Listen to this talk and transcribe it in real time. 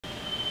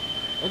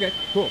Okay,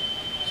 cool.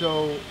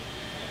 So,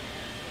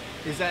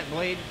 is that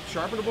blade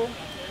sharpenable?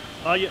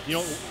 Yeah, you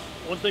know,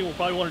 one thing we'll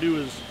probably want to do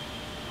is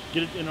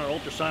get it in our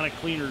ultrasonic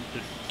cleaner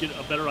to get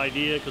a better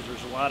idea, because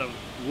there's a lot of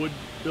wood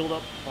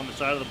buildup on the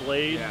side of the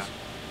blades. Yeah.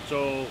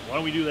 So why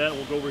don't we do that?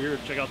 We'll go over here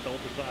and check out the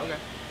ultrasonic. Okay.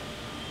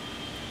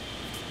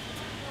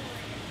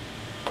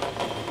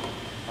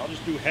 I'll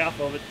just do half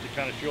of it to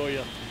kind of show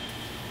you.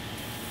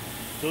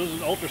 So this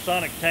is an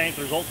ultrasonic tank.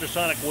 There's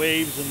ultrasonic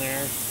waves in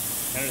there,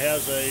 and it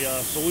has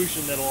a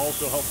solution that will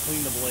also help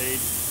clean the blade.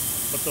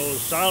 But those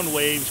sound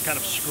waves kind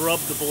of scrub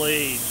the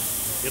blade.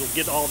 It'll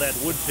get all that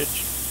wood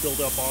pitch built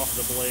up off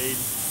the blade,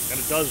 and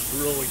it does so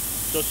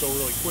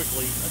really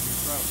quickly. That's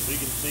incredible. So you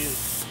can see it,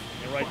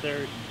 and right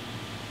there,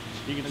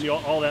 you can see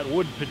all that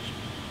wood pitch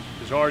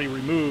is already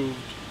removed,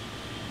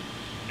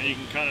 and you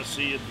can kind of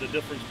see the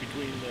difference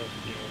between the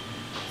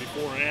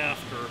before and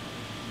after.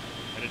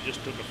 And it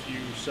just took a few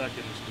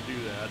seconds to do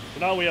that. So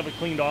now we have it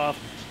cleaned off.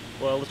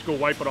 Well, let's go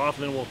wipe it off,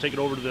 and then we'll take it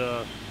over to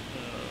the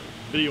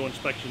video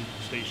inspection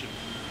station.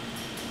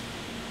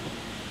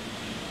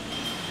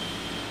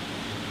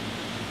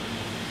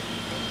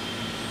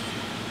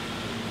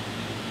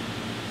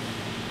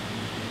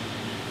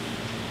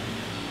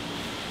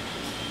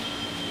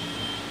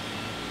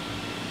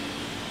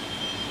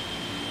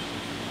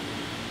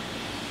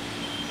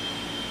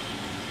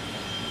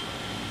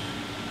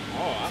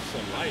 Oh,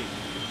 awesome light.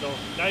 So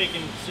now you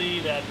can see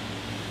that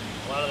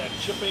a lot of that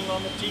chipping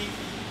on the teeth.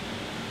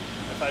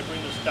 If I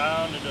bring this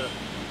down into a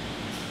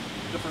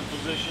different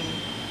position,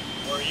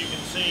 where you can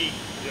see,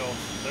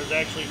 there's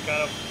actually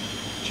kind of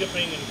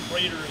chipping and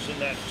craters in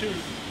that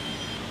tooth.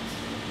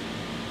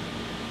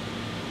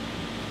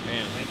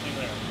 Man, same thing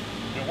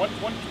there.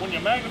 When you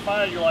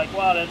magnify it, you're like,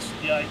 wow,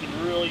 yeah, I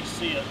can really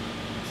see it.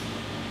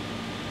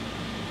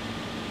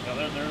 Now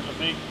there's a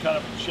big kind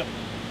of chip.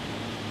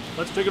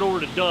 Let's take it over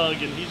to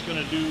Doug, and he's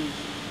going to do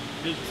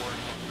his work.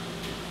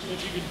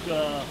 If you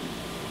could,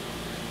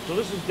 so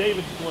this is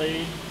David's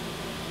blade,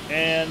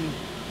 and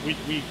we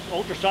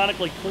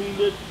ultrasonically cleaned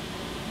it.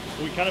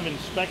 We kind of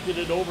inspected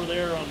it over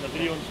there on the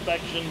video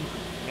inspection,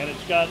 and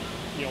it's got,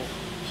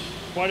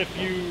 quite a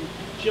few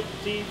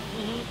chipped teeth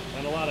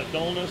and a lot of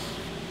dullness.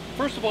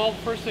 First of all, the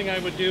first thing I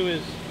would do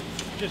is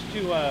just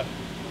to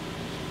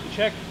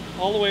check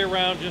all the way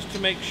around, just to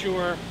make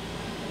sure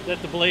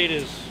that the blade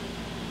is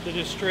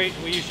straight.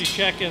 We usually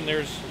check, and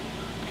there's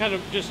kind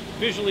of just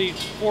visually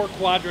 4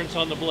 quadrants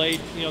on the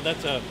blade.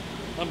 That's a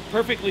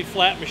perfectly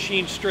flat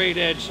machined straight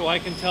edge, so I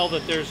can tell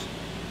that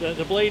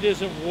the blade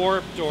isn't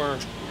warped or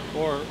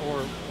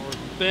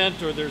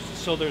bent, or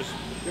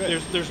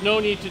there's no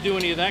need to do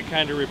any of that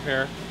kind of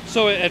repair.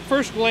 So at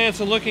first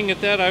glance and looking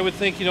at that, I would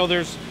think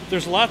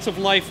there's lots of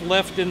life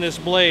left in this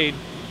blade,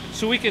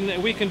 so we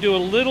can do a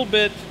little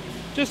bit,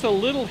 just a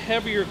little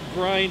heavier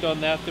grind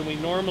on that than we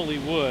normally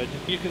would.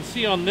 You can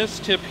see on this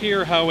tip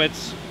here how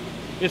it's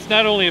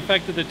not only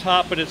affected the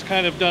top, but it's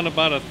kind of done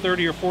about a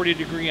 30 or 40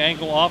 degree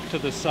angle off to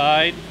the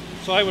side.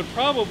 So I would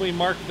probably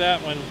mark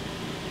that one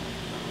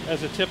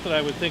as a tip that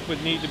I would think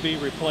would need to be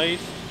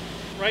replaced.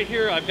 Right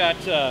here I've got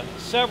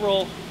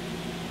several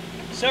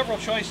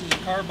choices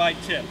of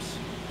carbide tips.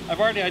 I've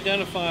already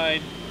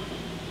identified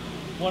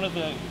one of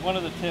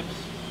the tips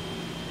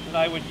that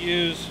I would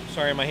use.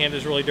 Sorry, my hand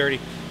is really dirty.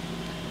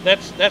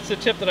 That's the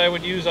tip that I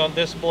would use on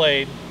this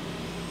blade.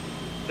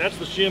 That's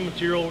the shim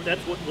material.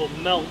 That's what will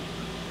melt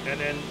and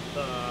then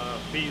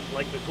be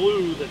like the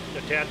glue that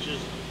attaches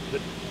the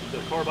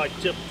carbide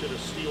tip to the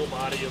steel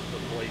body of the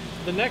blade.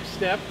 The next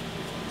step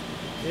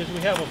is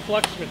we have a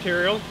flux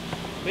material.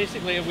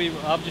 Basically,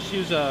 I'll just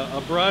use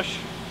a brush,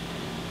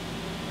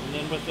 and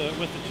then with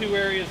the 2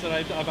 areas that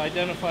I've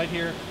identified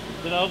here,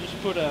 then I'll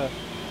just put a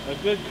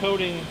good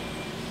coating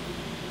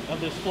of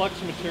this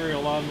flux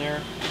material on there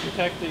to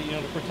protect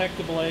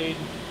the blade.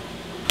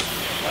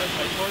 My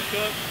torque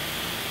hook.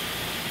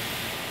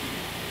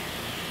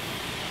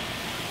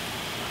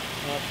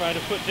 I'll try to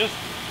put just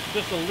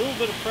a little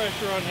bit of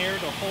pressure on here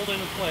to hold it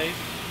in place.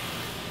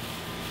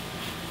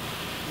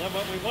 Now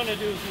what we want to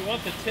do is we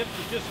want the tip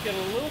to just get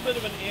a little bit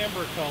of an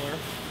amber color.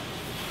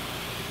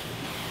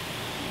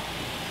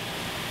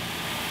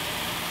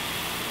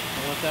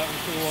 I'll let that one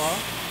cool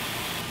off.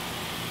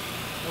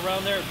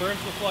 Around there it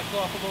burns the flux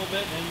off a little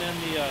bit, and then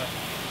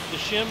the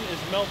shim is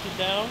melted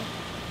down,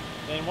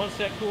 and once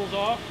that cools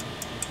off,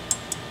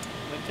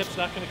 the tip's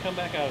not going to come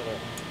back out of there.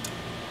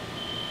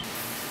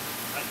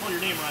 I spelled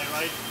your name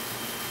right?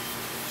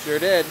 Sure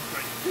did.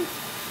 Right.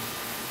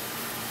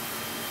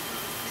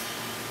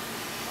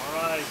 All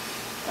right.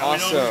 Now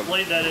Awesome. we know which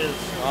blade that is.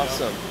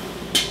 Awesome.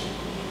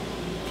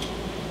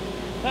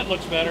 That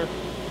looks better.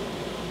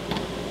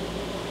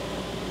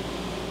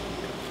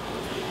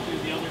 Do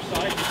the other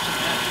side just to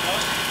match it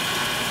up.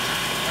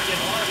 Again,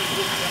 a lot of it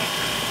is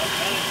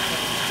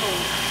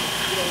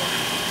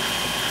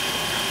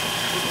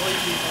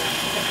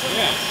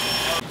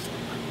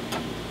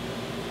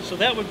So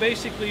that would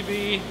basically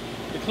be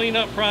the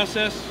cleanup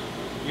process.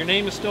 Your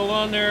name is still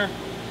on there,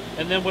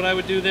 and then what I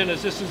would do then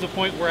is this is the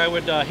point where I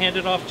would hand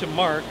it off to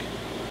Mark.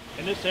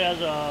 And this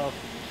has a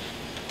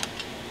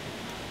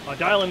a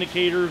dial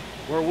indicator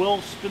where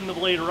we'll spin the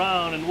blade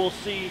around and we'll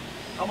see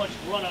how much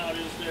runout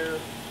is there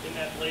in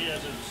that blade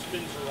as it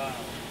spins around.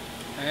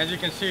 And as you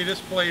can see, this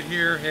blade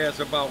here has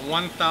about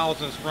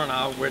 1/1000th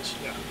runout, which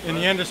in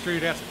the industry,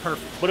 that's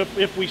perfect. But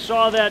if we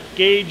saw that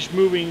gauge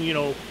moving, you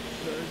know,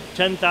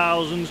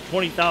 10,000s,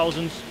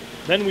 20,000s,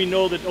 then we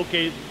know that,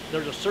 okay,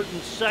 there's a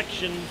certain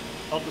section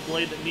of the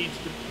blade that needs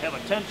to have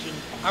attention.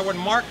 I would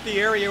mark the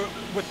area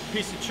with a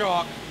piece of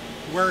chalk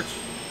where it's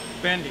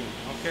bending,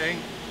 okay?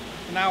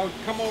 And I would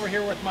come over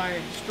here with my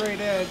straight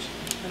edge,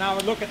 and I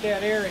would look at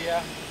that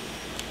area,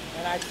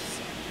 and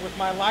with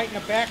my light in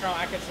the background,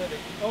 I could say,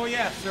 oh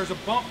yes, there's a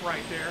bump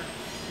right there.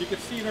 You can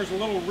see there's a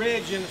little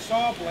ridge in the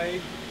saw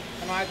blade,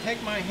 and I'd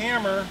take my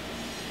hammer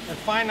and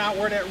find out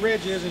where that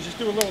ridge is and just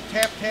do a little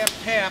tap, tap,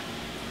 tap,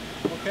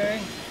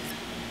 okay?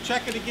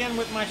 Check it again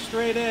with my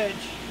straight edge,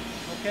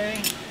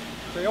 okay?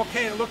 Say,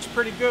 okay, it looks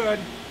pretty good.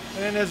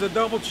 And then as a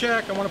double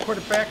check, I want to put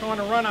it back on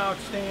the runout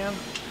stand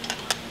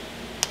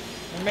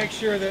and make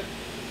sure that,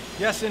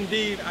 yes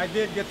indeed, I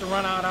did get the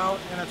runout out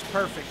and it's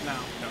perfect now.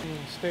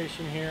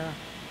 Station here.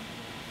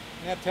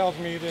 And that tells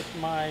me that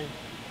my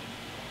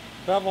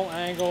bevel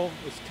angle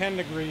is 10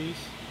 degrees,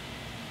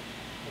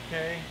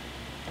 okay?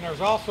 And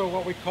there's also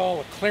what we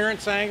call a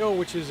clearance angle,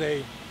 which is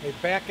a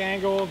back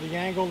angle, the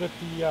angle that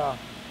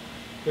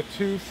the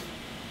tooth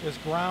is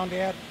ground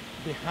at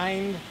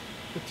behind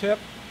the tip.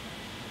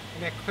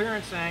 And that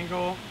clearance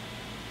angle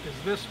is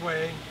this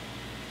way.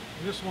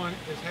 And this one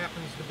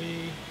happens to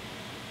be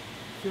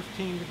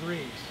 15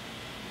 degrees,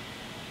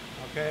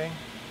 okay?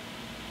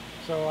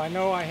 So I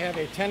know I have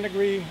a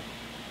 10-degree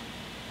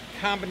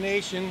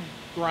combination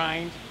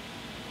grind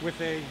with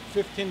a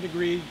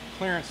 15-degree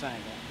clearance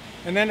angle.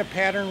 And then the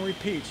pattern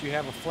repeats. You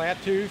have a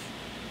flat tooth,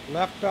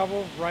 left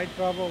bevel, right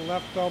bevel,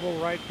 left bevel,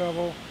 right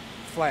bevel,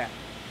 flat.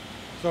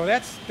 So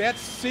that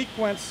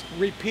sequence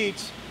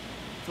repeats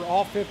for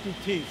all 50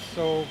 teeth.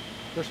 So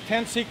there's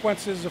 10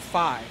 sequences of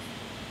 5,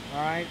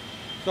 all right?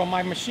 So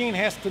my machine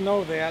has to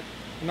know that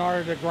in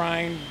order to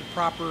grind the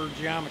proper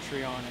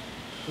geometry on it.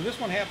 So this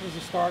one happens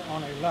to start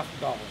on a left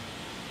bevel,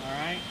 all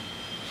right?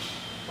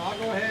 So I'll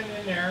go ahead and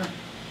in there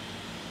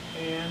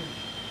and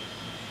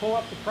pull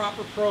up the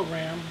proper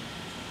program,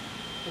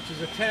 which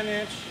is a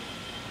 10-inch.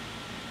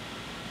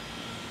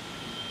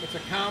 It's a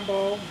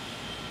combo,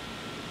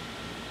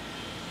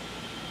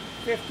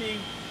 50,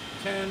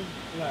 10,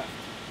 left.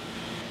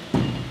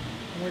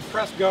 And we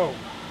press go.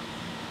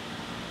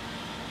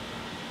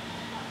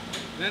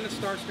 Then it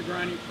starts the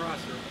grinding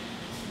process.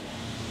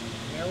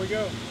 There we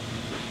go.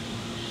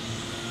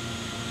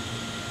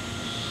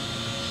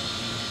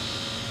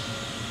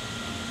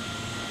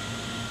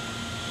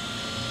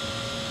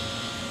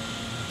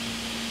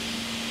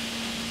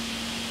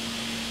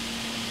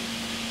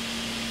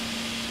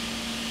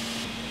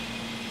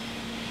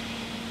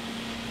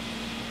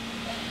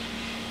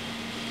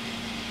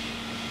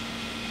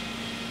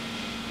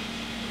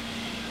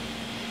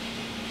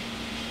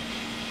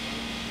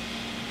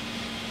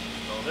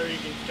 There you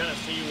can kind of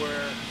see where,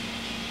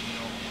 you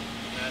know,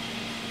 that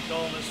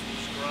dullness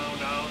was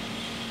ground out.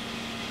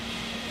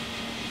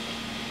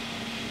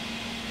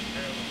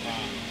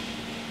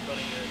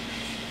 Cutting edges.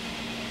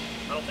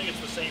 I don't think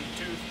it's the same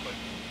tooth, but